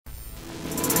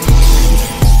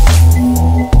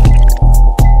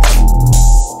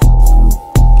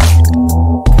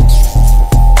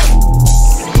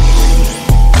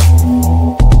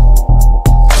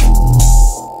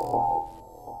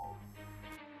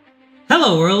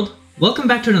Hello world! Welcome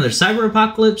back to another Cyber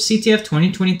Apocalypse CTF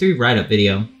 2023 write-up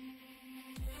video.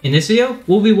 In this video,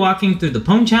 we'll be walking through the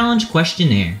Pwn Challenge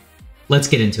Questionnaire. Let's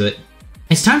get into it.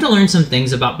 It's time to learn some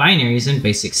things about binaries in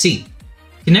Basic C.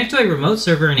 Connect to a remote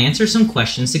server and answer some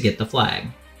questions to get the flag.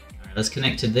 Alright, let's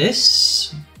connect to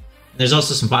this. There's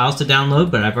also some files to download,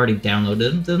 but I've already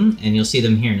downloaded them, and you'll see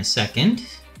them here in a second.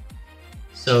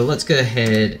 So let's go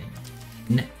ahead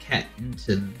and netcat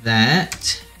into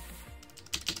that.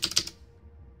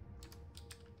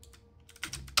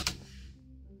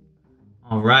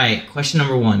 Alright, question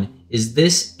number 1. Is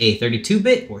this a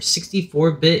 32-bit or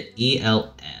 64-bit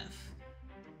ELF?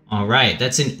 Alright,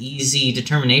 that's an easy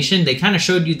determination. They kind of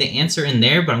showed you the answer in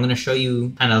there, but I'm going to show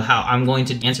you kind of how I'm going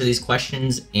to answer these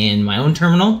questions in my own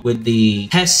terminal with the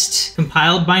test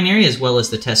compiled binary as well as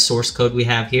the test source code we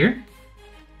have here.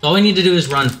 So all we need to do is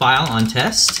run file on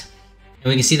test, and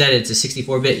we can see that it's a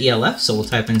 64-bit ELF, so we'll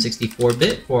type in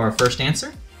 64-bit for our first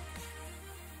answer.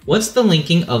 What's the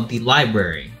linking of the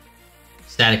library?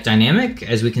 Static dynamic,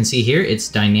 as we can see here, it's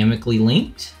dynamically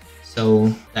linked,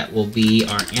 so that will be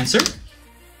our answer.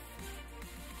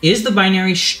 Is the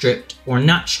binary stripped or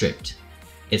not stripped?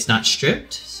 It's not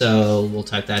stripped, so we'll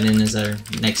type that in as our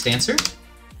next answer.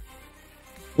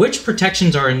 Which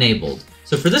protections are enabled?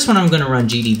 So for this one, I'm going to run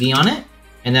GDB on it,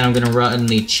 and then I'm going to run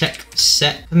the check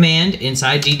set command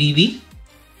inside GDB.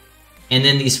 And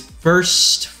then these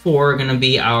first 4 are going to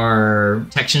be our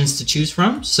protections to choose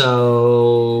from.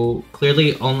 So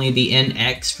clearly only the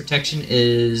NX protection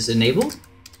is enabled.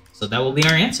 So that will be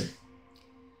our answer.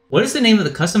 What is the name of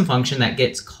the custom function that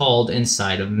gets called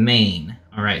inside of main?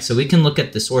 All right, so we can look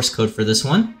at the source code for this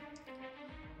one.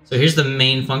 So here's the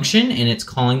main function, and it's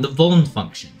calling the vuln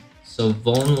function. So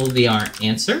vuln will be our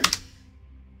answer.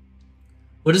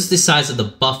 What is the size of the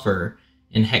buffer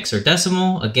in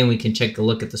hexadecimal? Again, we can take a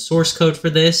look at the source code for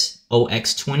this,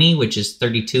 OX20, which is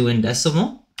 32 in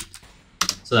decimal.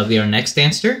 So that'll be our next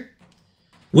answer.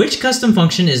 Which custom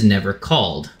function is never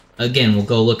called? Again, we'll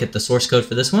go look at the source code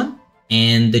for this one.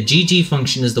 And the GG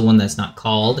function is the one that's not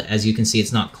called. As you can see,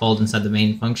 it's not called inside the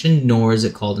main function, nor is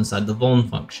it called inside the vuln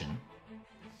function.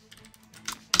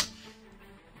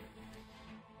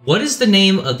 What is the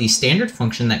name of the standard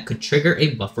function that could trigger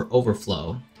a buffer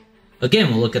overflow?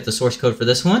 Again, we'll look at the source code for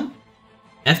this one.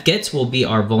 fgets will be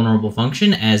our vulnerable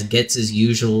function, as gets is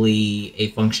usually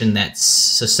a function that's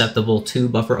susceptible to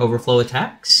buffer overflow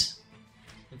attacks.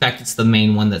 In fact, it's the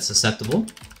main one that's susceptible.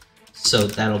 So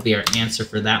that'll be our answer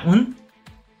for that one.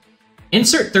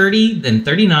 Insert 30, then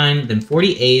 39, then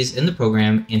 40 A's in the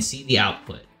program and see the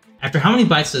output. After how many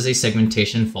bytes does a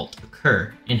segmentation fault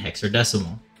occur in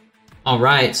hexadecimal?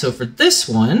 Alright, so for this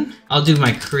one, I'll do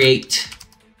my create.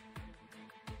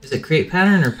 Is it create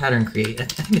pattern or pattern create? I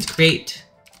think it's create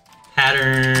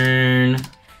pattern.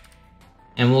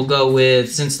 And we'll go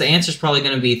with, since the answer is probably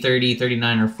going to be 30,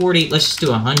 39, or 40, let's just do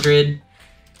 100.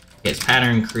 Okay, it's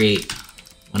pattern create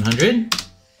 100.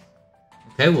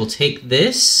 Okay, we'll take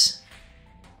this,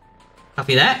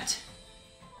 copy that,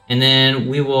 and then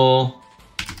we will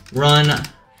run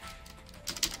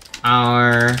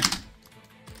our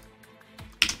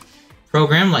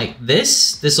program like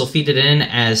this. This will feed it in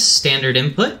as standard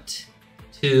input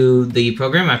to the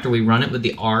program after we run it with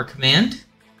the R command.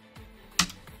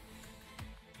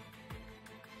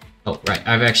 Oh, right,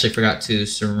 I've actually forgot to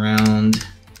surround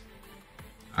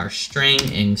our string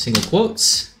in single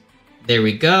quotes. There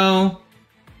we go.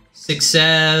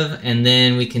 6sev, and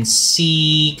then we can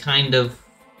see kind of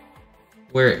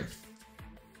where it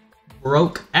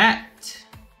broke at.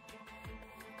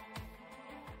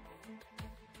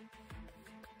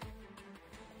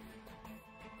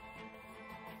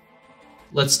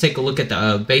 Let's take a look at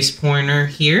the base pointer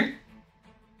here.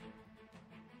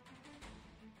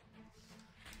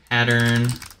 Pattern,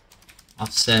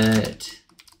 offset.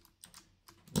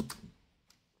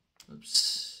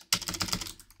 Oops.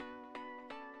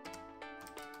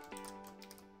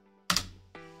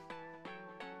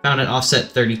 Found it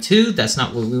offset 32. That's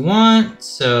not what we want.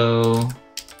 So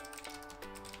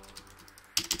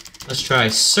let's try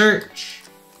search.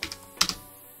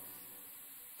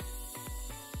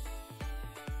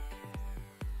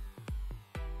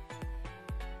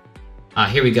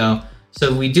 Here we go.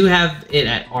 So we do have it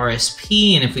at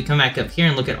RSP, and if we come back up here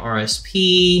and look at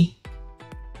RSP,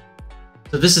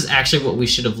 so this is actually what we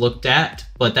should have looked at,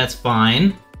 but that's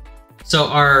fine. So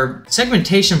our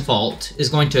segmentation fault is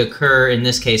going to occur in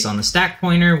this case on the stack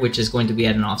pointer, which is going to be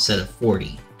at an offset of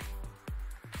 40.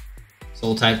 So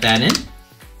we'll type that in.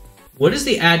 What is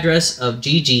the address of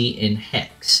GG in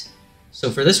hex?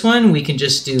 So for this one, we can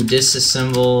just do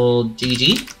disassemble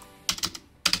GG.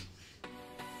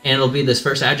 and it'll be this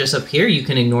first address up here. You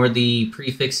can ignore the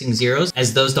prefixing zeros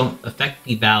as those don't affect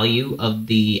the value of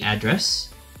the address.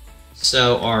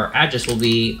 So our address will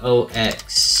be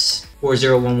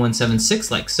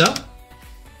OX401176 like so.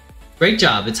 Great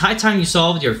job. It's high time you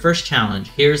solved your first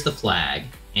challenge. Here's the flag.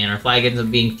 And our flag ends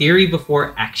up being theory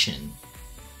before action.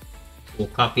 We'll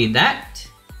copy that,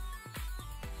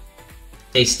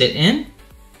 paste it in,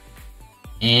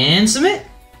 and submit.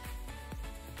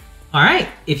 Alright,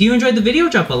 if you enjoyed the video,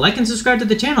 drop a like and subscribe to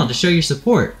the channel to show your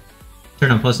support.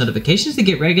 Turn on post notifications to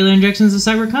get regular injections of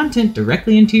cyber content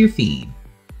directly into your feed.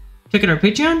 Check out our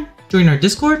Patreon, join our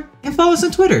Discord, and follow us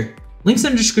on Twitter. Links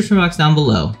in the description box down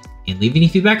below. And leave any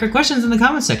feedback or questions in the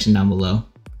comments section down below.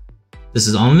 This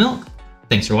is Almond Milk.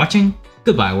 Thanks for watching.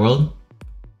 Goodbye, world.